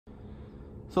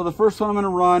So the first one I'm going to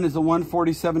run is a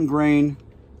 147 grain.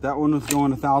 That one was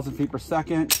going 1,000 feet per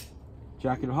second.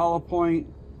 Jacketed hollow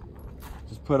point.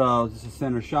 Just put just a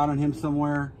center shot on him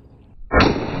somewhere.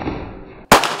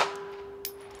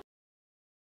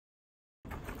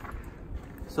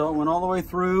 So it went all the way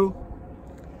through.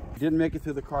 Didn't make it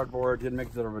through the cardboard, didn't make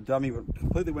it through the dummy, but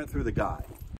completely went through the guy.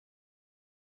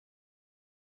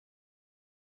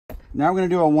 Now we're going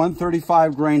to do a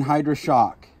 135 grain Hydra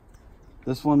shock.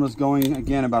 This one was going,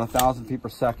 again, about 1,000 feet per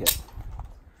second.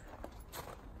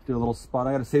 Do a little spot.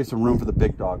 I got to save some room for the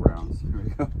big dog rounds. Here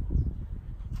we go.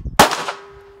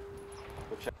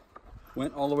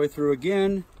 Went all the way through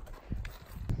again.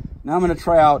 Now I'm going to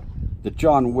try out the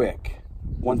John Wick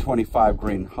 125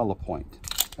 grain hollow point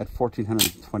at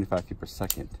 1,425 feet per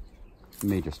second.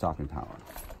 Major stopping power.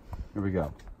 Here we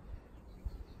go.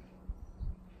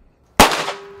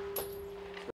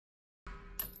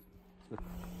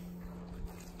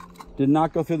 Did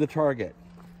not go through the target.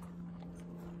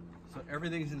 So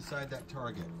everything's inside that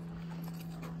target.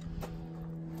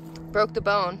 Broke the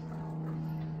bone.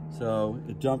 So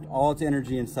it dumped all its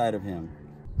energy inside of him.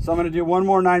 So I'm going to do one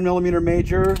more 9mm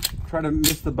major. Try to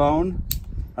miss the bone.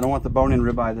 I don't want the bone in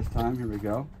ribeye this time. Here we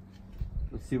go.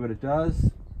 Let's see what it does.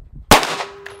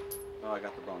 Oh, I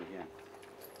got the bone again.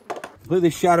 Completely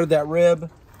shattered that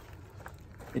rib.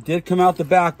 It did come out the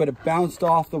back, but it bounced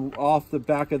off the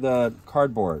back of the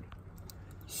cardboard.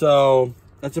 So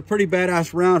that's a pretty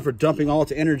badass round for dumping all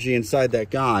its energy inside that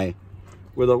guy.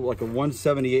 With like a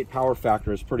 178 power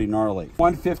factor is pretty gnarly.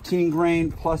 115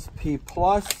 grain plus P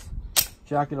plus.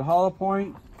 Jacketed hollow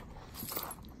point.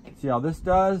 See how this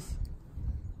does.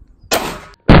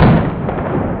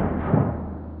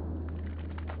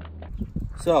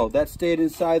 So that stayed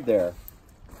inside there.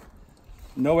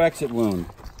 No exit wound.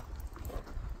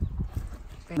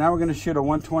 Now we're going to shoot a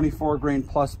 124 grain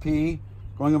plus P,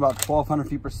 going about 1,200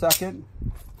 feet per second.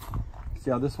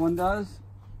 See how this one does.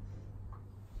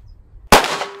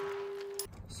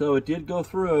 So it did go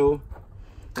through,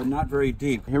 but not very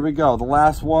deep. Here we go. The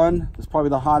last one is probably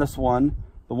the hottest one.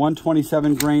 The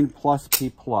 127 grain plus P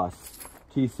plus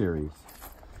T series.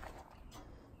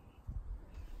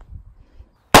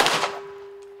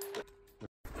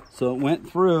 So it went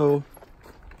through.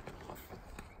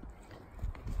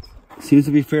 Seems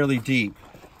to be fairly deep.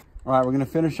 All right, we're going to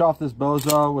finish off this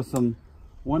bozo with some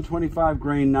 125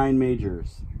 grain 9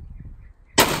 majors.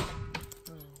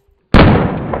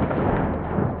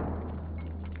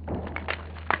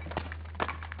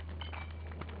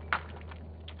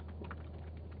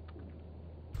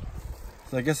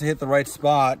 So I guess I hit the right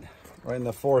spot, right in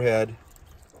the forehead.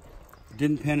 It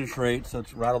didn't penetrate, so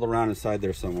it's rattled around inside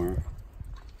there somewhere.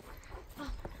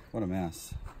 What a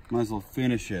mess. Might as well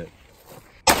finish it.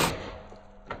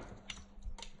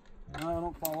 No,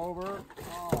 don't fall over.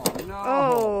 Oh,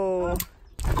 no.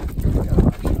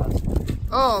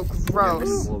 Oh,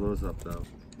 gross. Blow those up, though.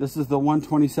 This is the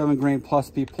 127 grain plus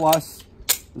P plus.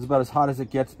 This is about as hot as it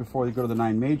gets before they go to the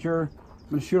 9 major. I'm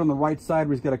going to shoot on the right side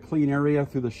where he's got a clean area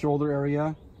through the shoulder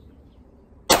area.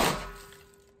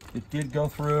 It did go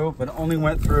through, but it only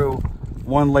went through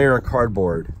one layer of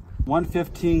cardboard.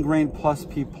 115 grain plus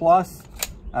P plus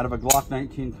out of a Glock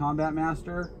 19 Combat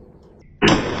Master.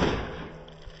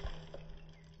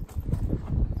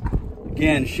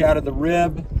 Again, shattered the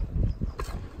rib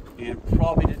and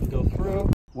probably didn't go through.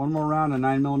 One more round, a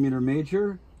 9mm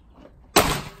major.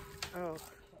 Oh.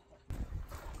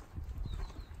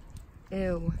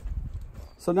 Ew.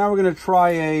 So now we're going to try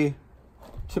a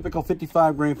typical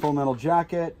 55 grain full metal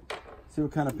jacket. See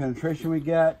what kind of penetration we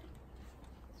get.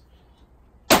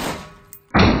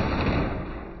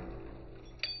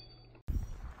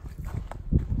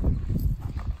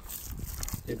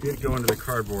 It did go into the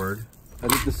cardboard. I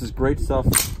think this is great stuff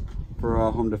for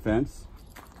home defense.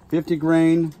 50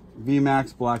 grain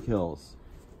VMAX Black Hills.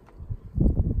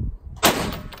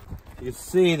 You can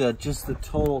see that just the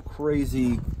total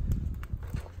crazy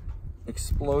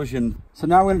explosion. So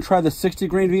now we're going to try the 60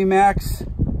 grain VMAX.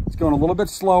 It's going a little bit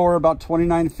slower, about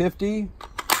 2950,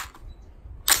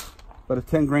 but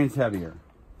it's 10 grains heavier.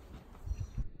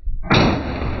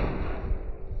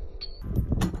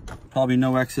 Probably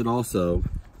no exit also.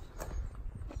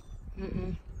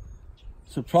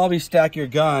 So probably stack your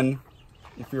gun,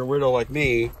 if you're a weirdo like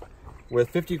me, with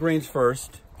 50 grains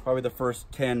first, probably the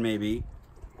first 10 maybe.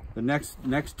 The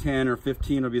next 10 or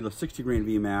 15 will be the 60 grain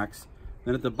VMAX.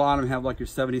 Then at the bottom have like your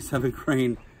 77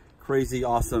 grain crazy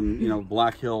awesome, you know,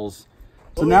 Black Hills.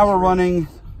 So now we're running,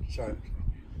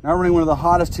 one of the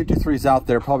hottest 223s out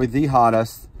there, probably the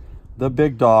hottest, the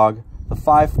big dog, the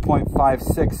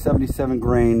 5.56 77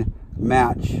 grain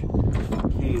match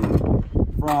cane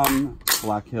from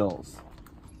Black Hills.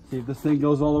 See if this thing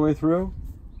goes all the way through.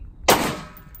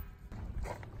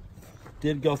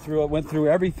 Did go through, it went through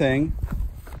everything,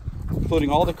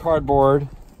 including all the cardboard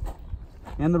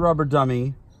and the rubber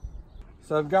dummy.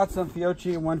 So I've got some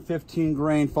Fiocchi 115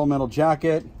 grain full metal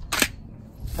jacket.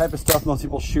 Type of stuff most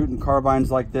people shoot in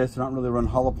carbines like this. They don't really run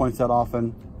hollow points that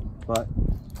often, but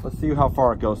let's see how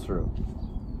far it goes through.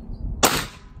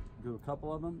 Do a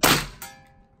couple of them.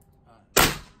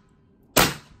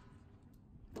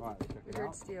 All right, check it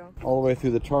out. Steel. All the way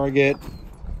through the target,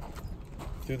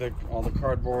 through all the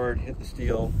cardboard, hit the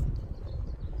steel.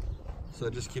 So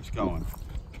it just keeps going.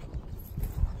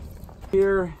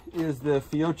 Here is the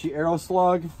Fiocchi Aero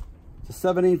Slug. It's a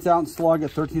 7/8 ounce slug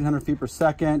at 1,300 feet per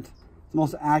second. It's the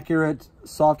most accurate,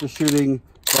 softest shooting,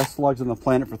 best slugs on the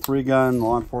planet for 3-gun,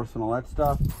 law enforcement, all that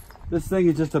stuff. This thing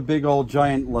is just a big old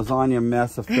giant lasagna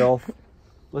mess of filth.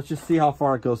 Let's just see how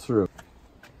far it goes through.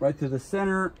 Right through the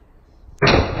center.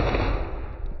 Right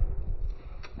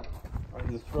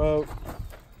in the throat.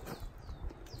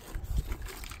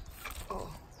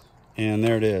 And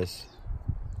there it is.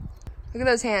 Look at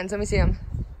those hands. Let me see them.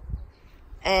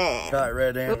 Shot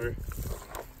red antler.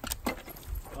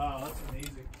 Wow, that's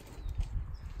amazing.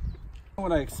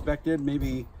 What I expected,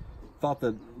 maybe thought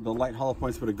that the light hollow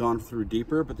points would have gone through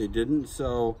deeper, but they didn't.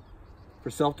 So for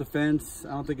self-defense,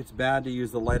 I don't think it's bad to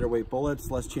use the lighter weight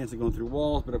bullets, less chance of going through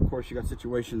walls, but of course you got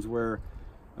situations where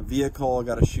a vehicle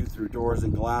got to shoot through doors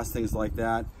and glass, things like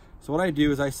that. So what I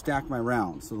do is I stack my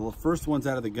rounds. So the first ones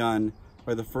out of the gun,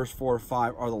 by the first 4 or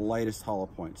 5, are the lightest hollow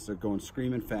points. They're going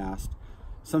screaming fast.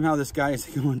 Somehow this guy is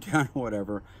going down or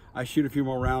whatever. I shoot a few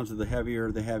more rounds of the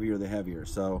heavier, the heavier, the heavier.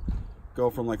 So go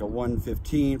from like a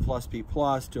 115 plus P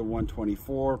plus to a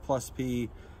 124 plus P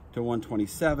to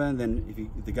 127. Then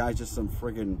if the guy's just some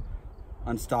friggin'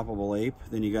 unstoppable ape,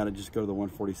 then you got to just go to the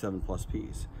 147 plus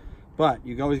Ps. But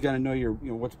you always got to know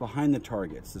what's behind the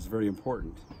targets. It's very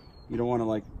important. You don't want to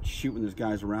like shoot when there's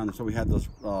guys around. And so we had those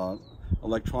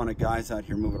electronic guys out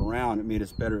here moving around. It made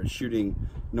us better at shooting,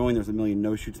 knowing there's a million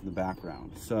no-shoots in the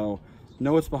background. So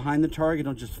know what's behind the target.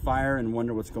 Don't just fire and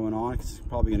wonder what's going on, because it's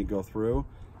probably going to go through.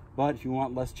 But if you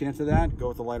want less chance of that, go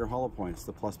with the lighter hollow points,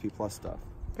 the plus P plus stuff.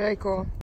 Very cool.